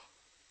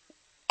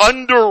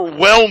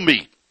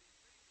 underwhelming,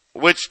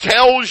 which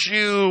tells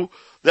you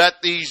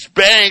that these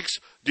banks,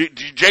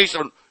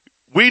 Jason,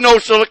 we know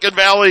Silicon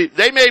Valley,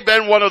 they may have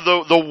been one of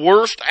the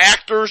worst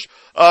actors,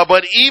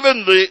 but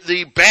even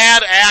the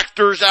bad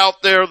actors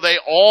out there, they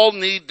all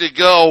need to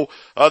go.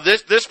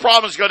 This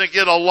problem is going to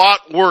get a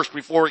lot worse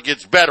before it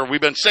gets better.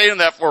 We've been saying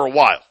that for a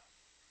while.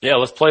 Yeah,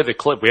 let's play the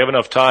clip. We have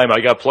enough time.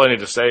 I got plenty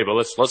to say, but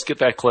let's get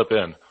that clip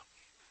in.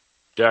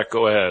 Jack,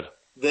 go ahead.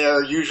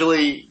 They're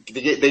usually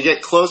they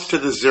get close to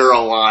the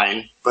zero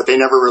line, but they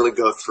never really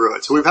go through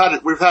it. So we've had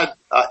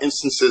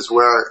instances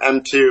where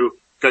M2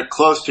 got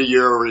close to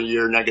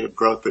year-over-year negative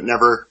growth, but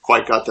never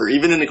quite got there.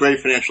 Even in the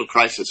great financial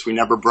crisis, we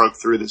never broke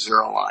through the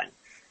zero line.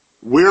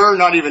 We're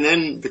not even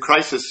in the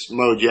crisis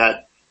mode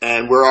yet,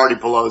 and we're already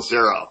below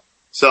zero.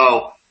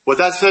 So what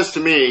that says to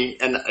me,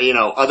 and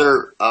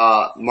other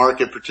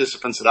market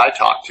participants that I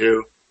talk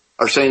to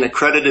are saying that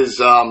credit is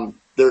there are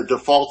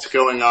defaults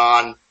going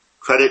on.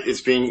 Credit is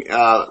being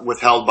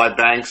withheld by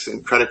banks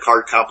and credit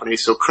card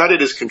companies. So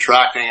credit is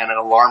contracting at an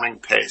alarming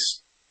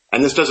pace,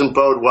 and this doesn't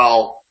bode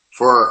well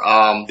for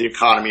the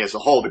economy as a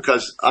whole,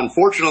 because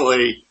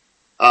unfortunately,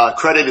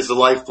 credit is the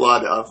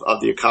lifeblood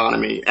of the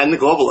economy and the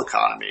global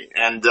economy,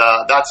 and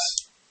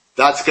that's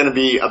going to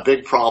be a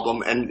big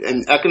problem.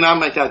 And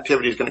economic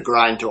activity is going to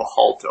grind to a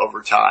halt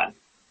over time.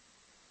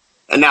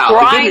 And now,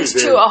 grind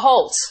to a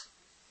halt.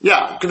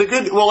 Yeah,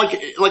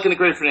 like in the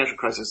great financial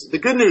crisis, the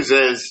good news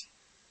is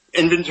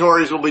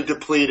inventories will be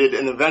depleted,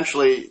 and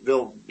eventually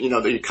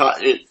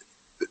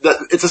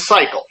it's a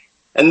cycle.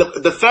 And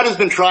the Fed has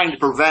been trying to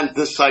prevent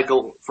this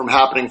cycle from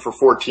happening for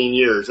 14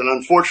 years. And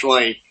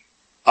unfortunately,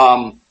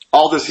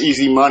 all this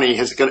easy money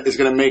is going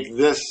to make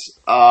this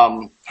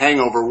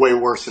hangover way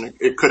worse than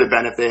it could have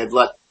been if they had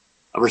let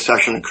a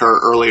recession occur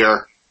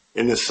earlier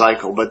in this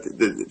cycle. But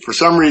for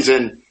some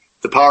reason,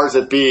 the powers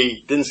that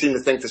be didn't seem to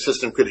think the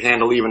system could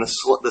handle even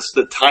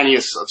the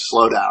tiniest of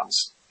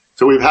slowdowns.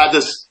 So we've had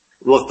this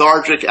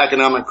lethargic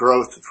economic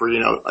growth for,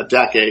 a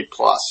decade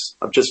plus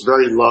of just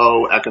very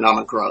low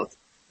economic growth.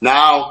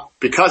 Now,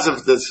 because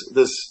of this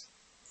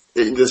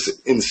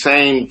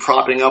insane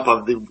propping up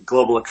of the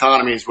global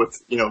economies with,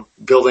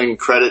 building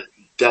credit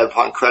debt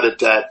upon credit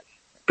debt,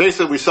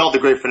 basically we solved the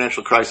great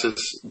financial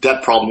crisis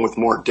debt problem with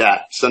more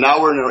debt. So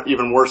now we're in an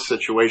even worse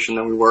situation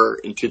than we were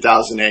in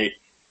 2008.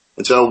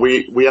 And so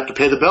we have to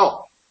pay the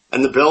bill.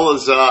 And the bill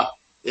is,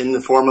 in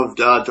the form of,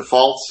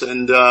 defaults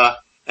and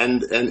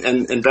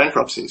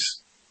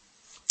bankruptcies.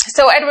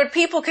 So, Edward,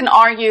 people can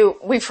argue,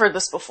 we've heard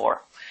this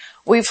before.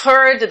 We've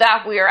heard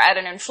that we are at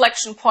an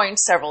inflection point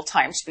several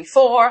times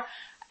before,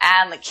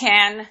 and the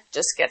can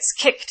just gets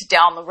kicked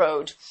down the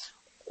road.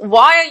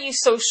 Why are you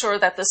so sure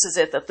that this is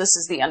it, that this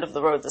is the end of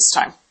the road this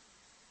time?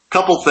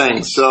 Couple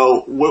things.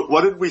 So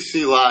what did we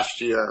see last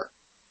year?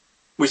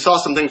 We saw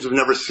some things we've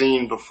never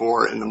seen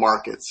before in the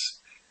markets.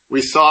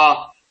 We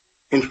saw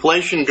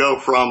inflation go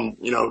from,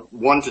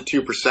 1 to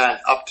 2%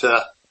 up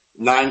to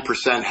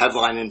 9%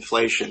 headline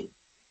inflation.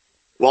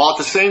 while at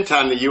the same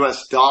time the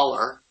U.S.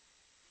 dollar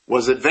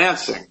was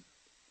advancing.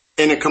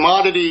 In a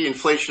commodity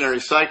inflationary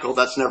cycle,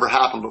 that's never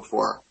happened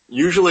before.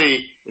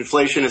 Usually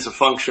inflation is a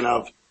function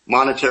of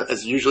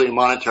usually a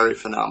monetary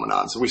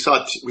phenomenon. So we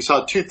saw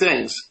two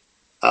things,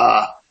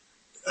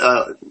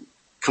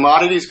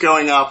 commodities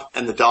going up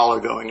and the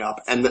dollar going up.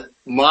 And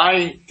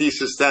my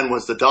thesis then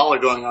was the dollar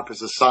going up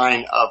is a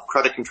sign of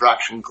credit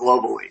contraction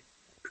globally,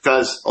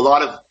 because a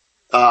lot of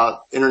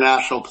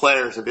international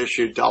players have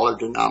issued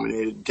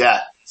dollar-denominated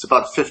debt. It's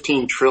about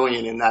 15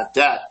 trillion in that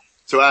debt.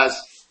 So as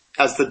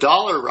the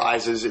dollar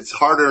rises, it's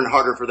harder and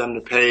harder for them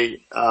to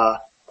pay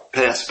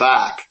us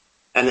back.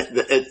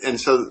 And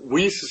so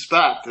we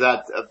suspect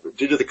that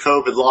due to the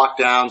COVID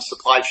lockdowns,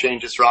 supply chain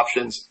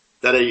disruptions,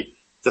 that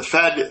the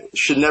Fed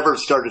should never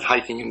have started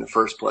hiking in the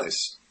first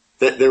place.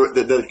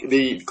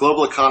 The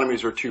global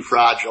economies were too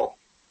fragile.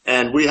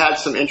 And we had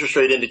some interest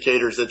rate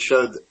indicators that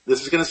showed,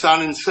 this is going to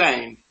sound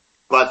insane,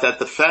 but that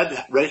the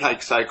Fed rate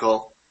hike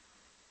cycle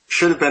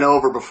should have been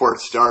over before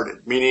it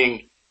started,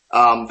 meaning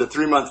the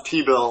 3-month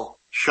T-bill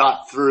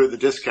shot through the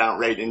discount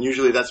rate, and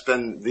usually that's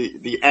been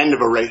the end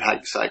of a rate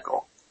hike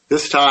cycle.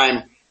 This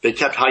time, they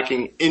kept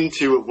hiking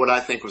into what I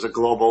think was a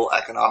global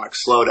economic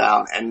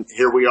slowdown, and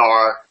here we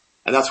are.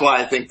 And that's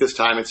why I think this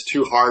time it's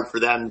too hard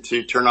for them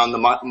to turn on the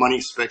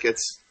money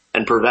spigots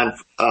and prevent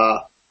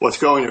what's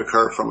going to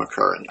occur from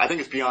occurring. I think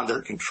it's beyond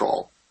their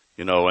control.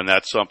 You know, and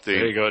that's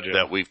something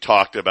that we've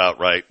talked about,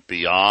 right,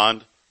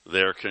 beyond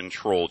their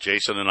control.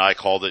 Jason and I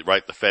called it,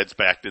 right, the Fed's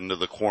backed into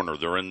the corner.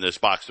 They're in this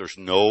box. There's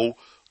no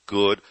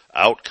good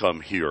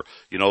outcome here.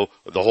 You know,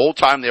 the whole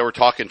time they were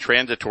talking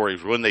transitory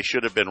when they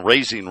should have been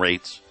raising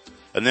rates.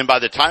 And then by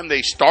the time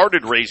they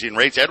started raising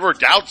rates, Edward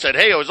Dowd said,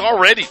 hey, it was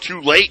already too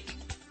late.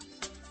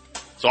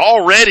 It's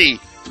already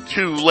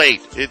too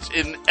late. It's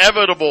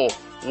inevitable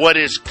what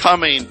is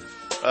coming.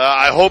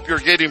 I hope you're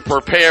getting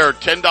prepared.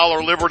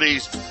 $10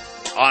 Liberties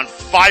on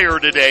fire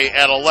today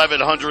at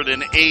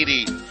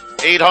 1180.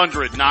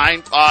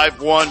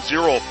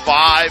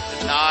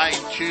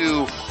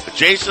 800-951-0592.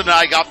 Jason and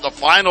I got the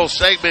final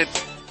segment.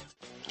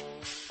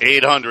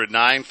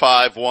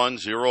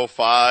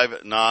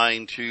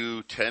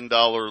 800-951-0592.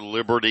 $10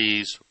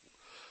 Liberties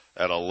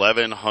at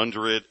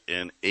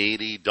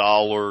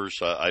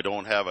 $1,180. I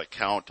don't have a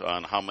count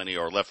on how many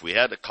are left. We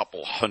had a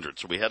couple hundred,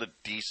 so we had a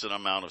decent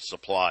amount of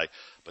supply,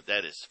 but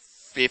that is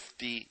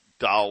 $50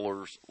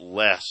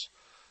 less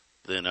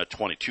than a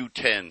 22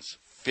 10s.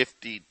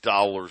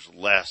 $50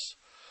 less.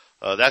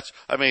 That's,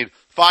 I mean,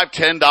 $5,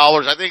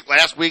 $10. I think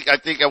last week,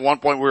 at one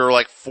point we were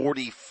like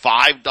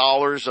 $45,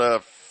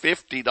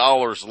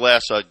 $50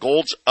 less.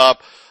 Gold's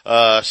up,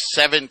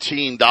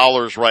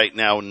 $17 right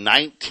now,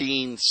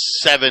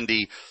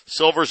 $19.70.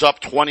 Silver's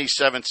up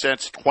 27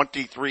 cents,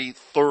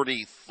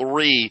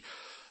 $23.33.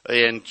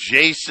 And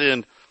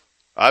Jason,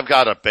 I've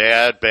got a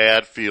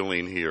bad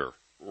feeling here.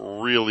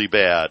 Really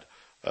bad.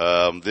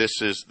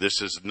 This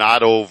is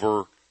not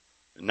over,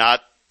 not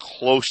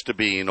close to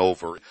being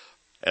over.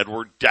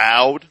 Edward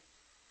Dowd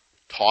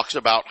talks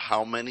about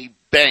how many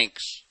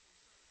banks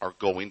are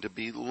going to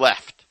be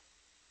left.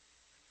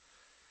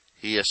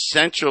 He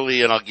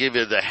essentially, and I'll give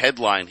you the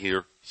headline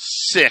here,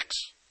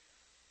 6.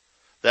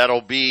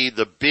 That'll be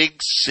the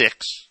big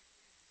 6.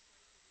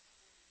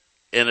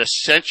 And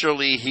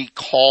essentially he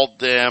called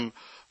them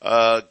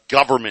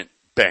government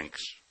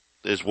banks,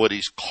 is what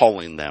he's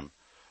calling them.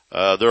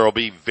 There will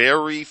be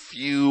very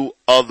few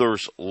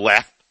others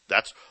left.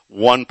 That's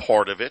one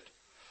part of it.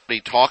 He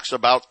talks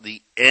about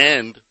the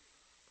end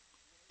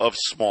of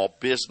small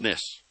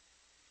business.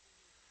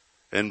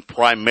 And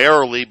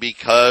primarily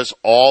because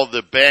all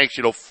the banks,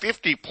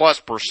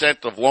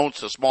 50+% of loans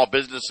to small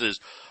businesses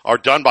are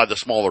done by the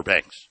smaller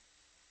banks.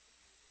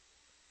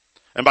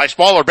 And by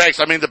smaller banks,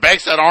 I mean the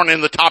banks that aren't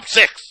in the top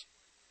 6.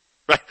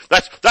 Right?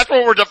 That's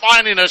what we're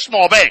defining as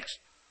small banks.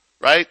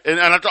 Right? And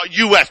I'm talking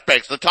U.S.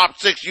 banks, the top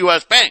 6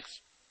 U.S.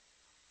 banks.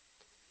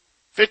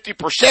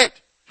 50%.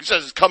 He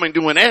says it's coming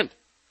to an end.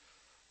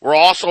 We're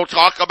also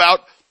talking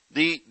about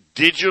the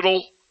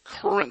digital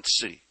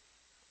currency.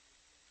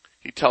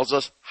 He tells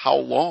us how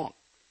long.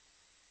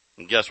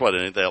 And guess what?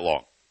 It ain't that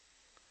long.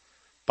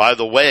 By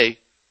the way,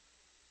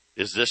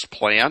 is this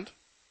planned?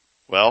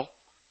 Well,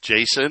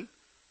 Jason,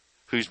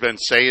 who's been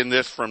saying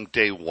this from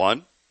day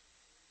one,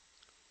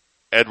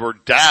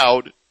 Edward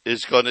Dowd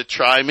is going to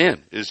chime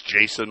in. Is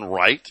Jason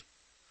right?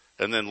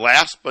 And then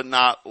last but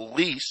not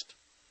least,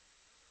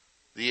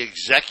 the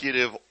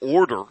executive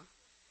order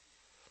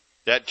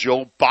that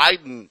Joe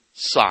Biden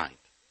signed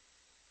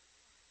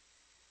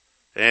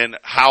and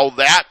how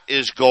that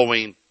is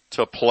going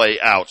to play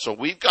out. So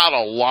we've got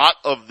a lot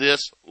of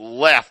this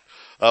left.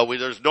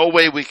 There's no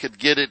way we could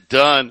get it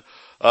done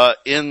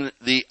in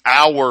the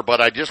hour, but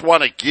I just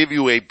want to give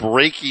you a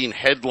breaking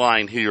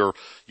headline here.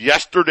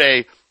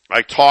 Yesterday,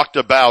 I talked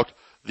about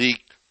the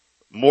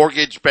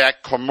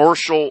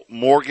commercial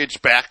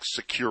mortgage-backed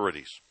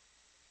securities.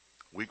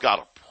 We've got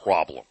a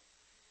problem.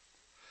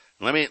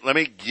 Let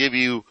me give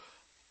you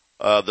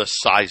the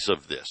size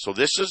of this. So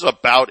this is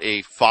about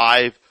a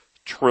 $5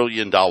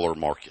 trillion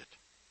market.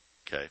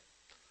 Okay.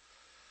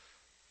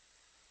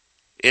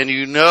 And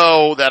you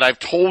know that I've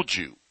told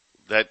you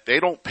that they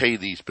don't pay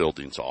these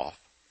buildings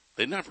off.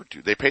 They never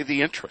do. They pay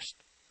the interest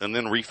and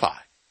then refi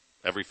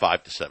every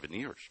 5 to 7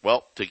 years.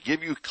 Well, to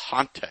give you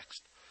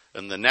context,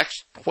 in the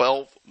next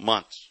 12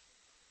 months,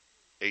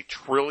 $1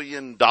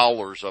 trillion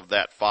of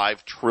that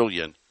 $5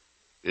 trillion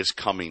is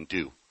coming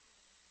due.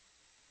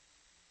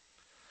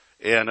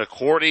 And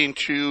according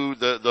to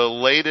the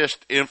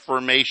latest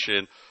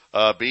information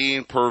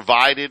being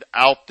provided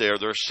out there,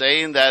 they're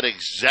saying that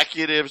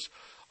executives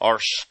are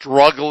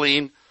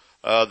struggling,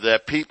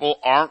 that people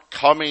aren't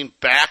coming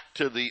back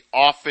to the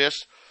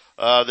office.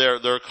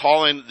 They're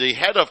calling the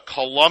head of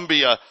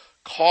Columbia,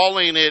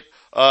 calling it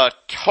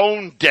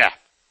tone deaf.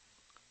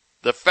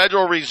 The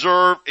Federal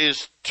Reserve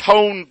is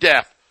tone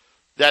deaf,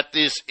 that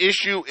this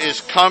issue is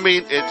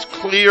coming. It's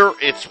clear.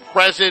 It's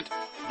present.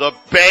 The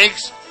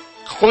banks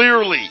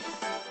clearly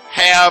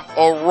have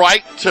a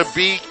right to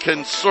be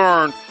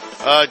concerned.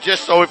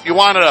 Just so if you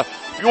want to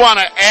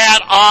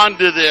add on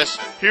to this,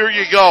 here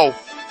you go.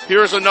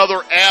 Here's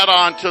another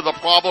add-on to the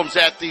problems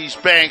at these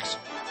banks.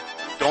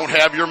 Don't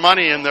have your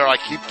money in there. I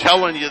keep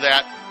telling you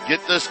that.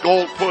 Get this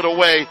gold put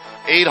away.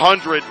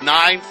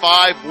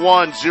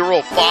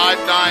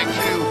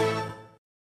 800-951-0592.